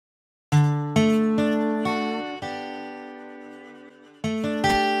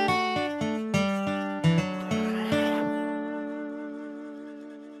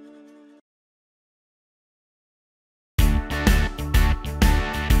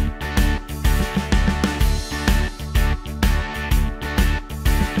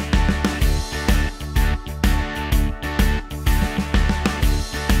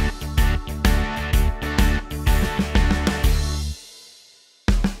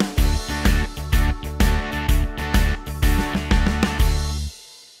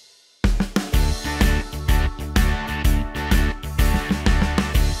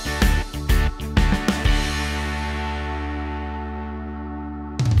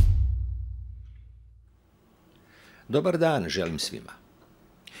Dobar dan želim svima.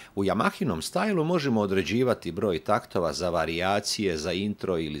 U Yamahinom Stylu možemo određivati broj taktova za varijacije, za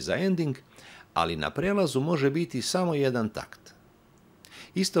intro ili za ending, ali na prelazu može biti samo jedan takt.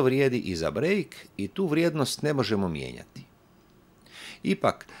 Isto vrijedi i za break i tu vrijednost ne možemo mijenjati.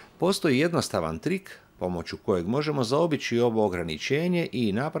 Ipak, postoji jednostavan trik pomoću kojeg možemo zaobići ovo ograničenje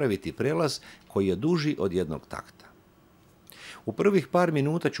i napraviti prelaz koji je duži od jednog takta. U prvih par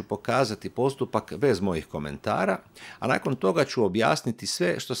minuta ću pokazati postupak bez mojih komentara, a nakon toga ću objasniti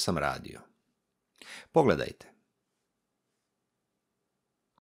sve što sam radio. Pogledajte.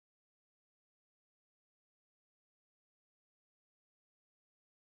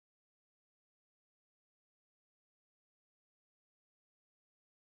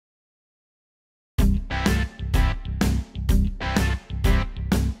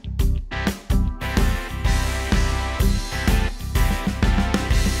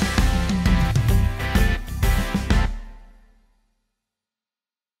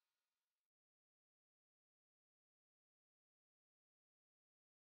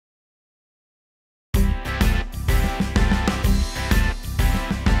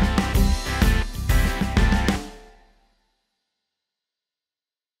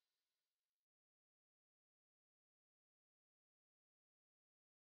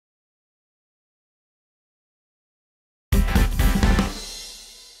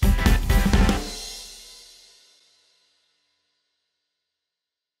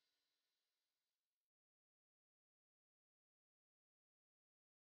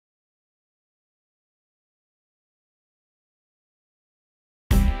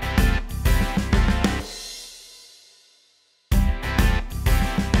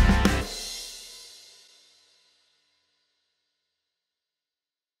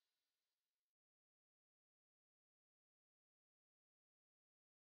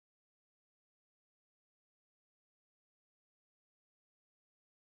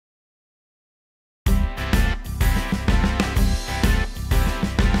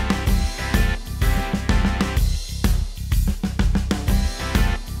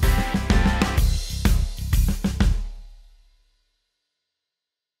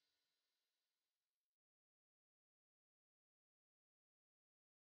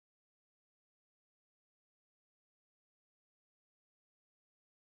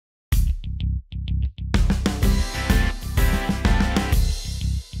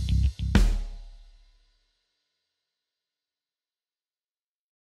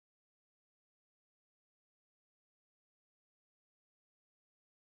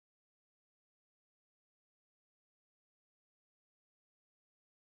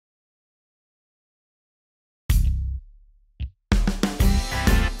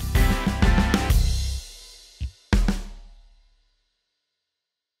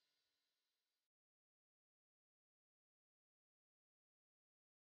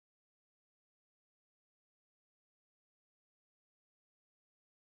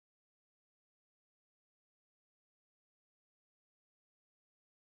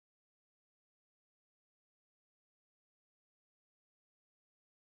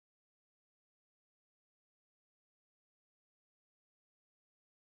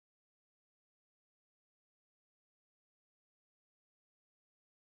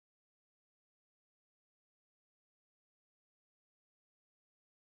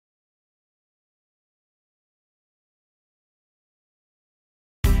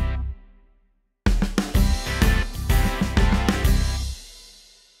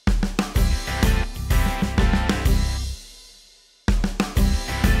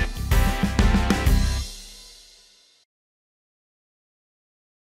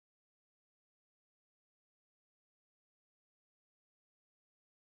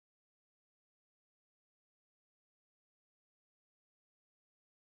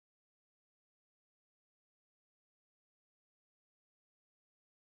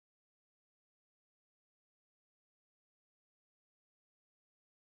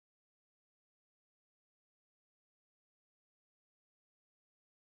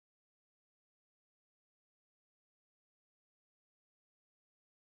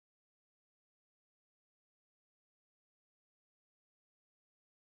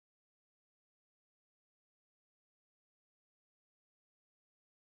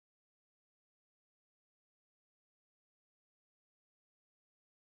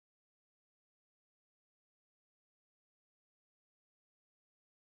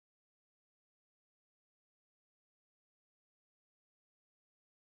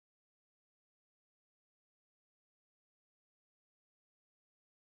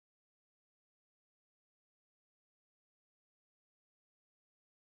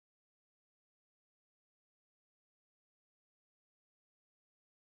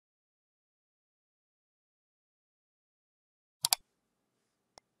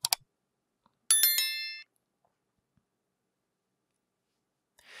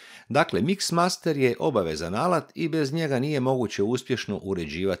 Dakle, mix master je obavezan alat i bez njega nije moguće uspješno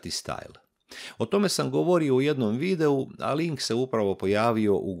uređivati style. O tome sam govorio u jednom videu, a link se upravo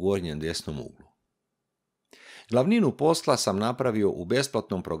pojavio u gornjem desnom uglu. Glavninu posla sam napravio u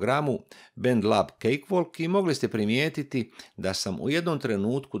besplatnom programu BandLab Cakewalk i mogli ste primijetiti da sam u jednom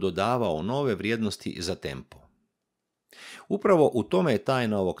trenutku dodavao nove vrijednosti za tempo. Upravo u tome je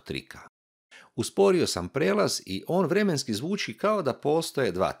tajna ovog trika. Usporio sam prelaz i on vremenski zvuči kao da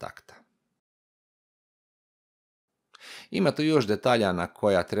postoje dva takta. Ima tu još detalja na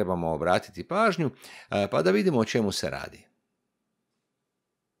koja trebamo obratiti pažnju, pa da vidimo o čemu se radi.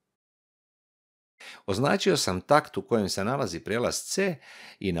 Označio sam takt u kojem se nalazi prijelaz C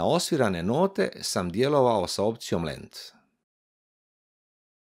i na osvirane note sam djelovao sa opcijom Length.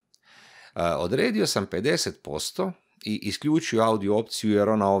 Odredio sam 50% i isključio audio opciju jer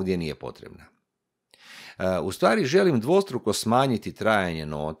ona ovdje nije potrebna. U stvari želim dvostruko smanjiti trajanje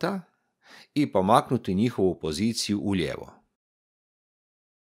nota i pomaknuti njihovu poziciju u lijevo.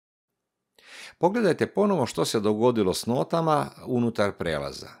 Pogledajte ponovo što se dogodilo s notama unutar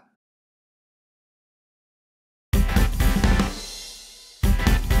prelaza.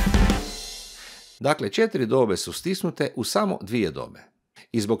 Dakle, 4 dobe su stisnute u samo 2 dobe.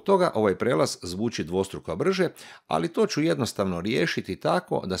 I zbog toga ovaj prelaz zvuči dvostruko brže, ali to ću jednostavno riješiti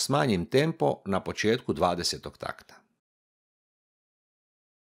tako da smanjim tempo na početku 20. takta.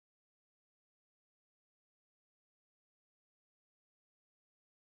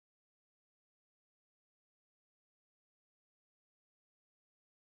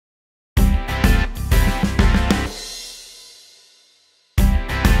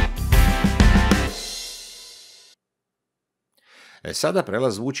 Sada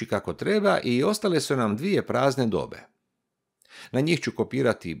prelaz zvuči kako treba i ostale su nam 2 prazne dobe. Na njih ću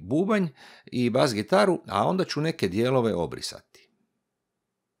kopirati bubanj i bas gitaru, a onda ću neke dijelove obrisati.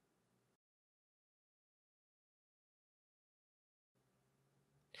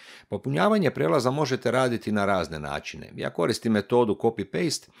 Popunjavanje prelaza možete raditi na razne načine. Ja koristim metodu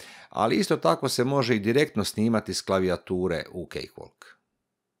copy-paste, ali isto tako se može i direktno snimati s klavijature u Cakewalk.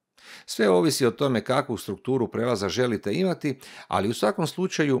 Sve ovisi o tome kakvu strukturu prelaza želite imati, ali u svakom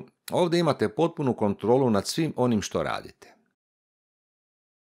slučaju ovdje imate potpunu kontrolu nad svim onim što radite.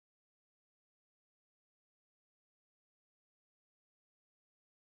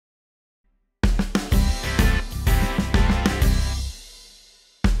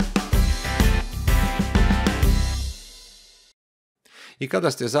 I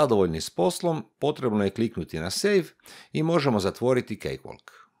kada ste zadovoljni s poslom, potrebno je kliknuti na Save i možemo zatvoriti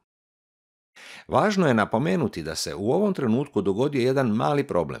Cakewalk. Važno je napomenuti da se u ovom trenutku dogodio jedan mali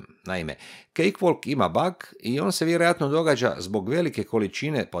problem. Naime, Cakewalk ima bug i on se vjerojatno događa zbog velike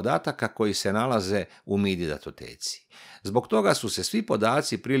količine podataka koji se nalaze u MIDI datoteci. Zbog toga su se svi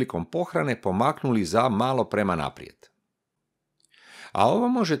podaci prilikom pohrane pomaknuli za malo prema naprijed. A ovo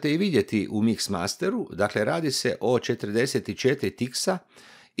možete i vidjeti u Mix Masteru, dakle radi se o 44 tiksa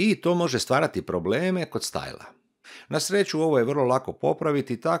i to može stvarati probleme kod stajla. Na sreću ovo je vrlo lako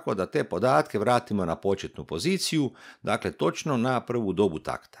popraviti tako da te podatke vratimo na početnu poziciju, dakle točno na prvu dobu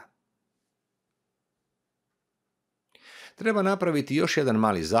takta. Treba napraviti još jedan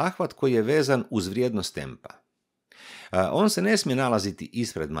mali zahvat koji je vezan uz vrijednost tempa. On se ne smije nalaziti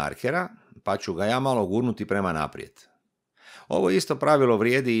ispred markera, pa ću ga ja malo gurnuti prema naprijed. Ovo isto pravilo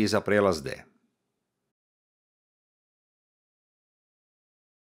vrijedi i za prijelaz D.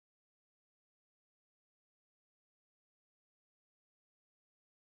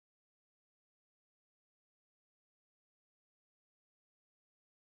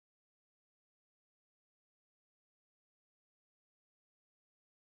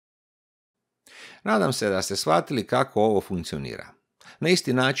 Nadam se da ste shvatili kako ovo funkcionira. Na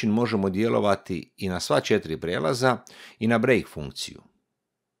isti način možemo djelovati i na sva 4 prijelaza i na break funkciju.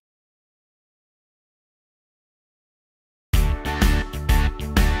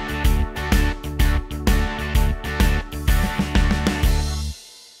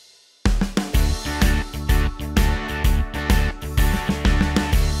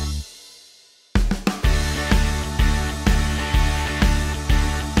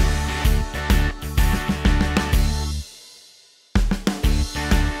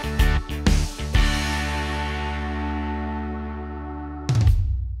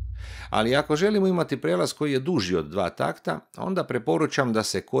 Ali ako želimo imati prijelaz koji je duži od 2 takta, onda preporučam da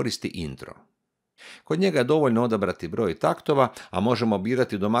se koristi intro. Kod njega je dovoljno odabrati broj taktova, a možemo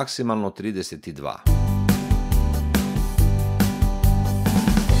birati do maksimalno 32.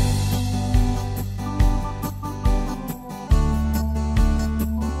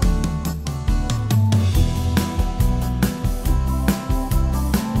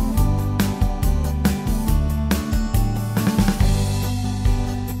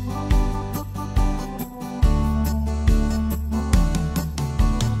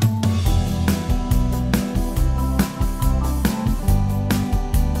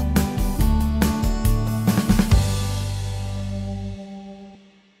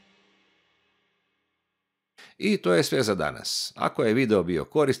 I to je sve za danas. Ako je video bio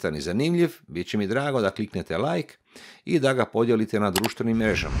koristan i zanimljiv, bit će mi drago da kliknete like i da ga podijelite na društvenim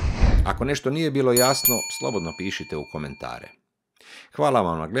mrežama. Ako nešto nije bilo jasno, slobodno pišite u komentare. Hvala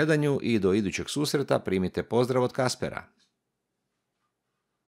vam na gledanju i do idućeg susreta primite pozdrav od Kaspera.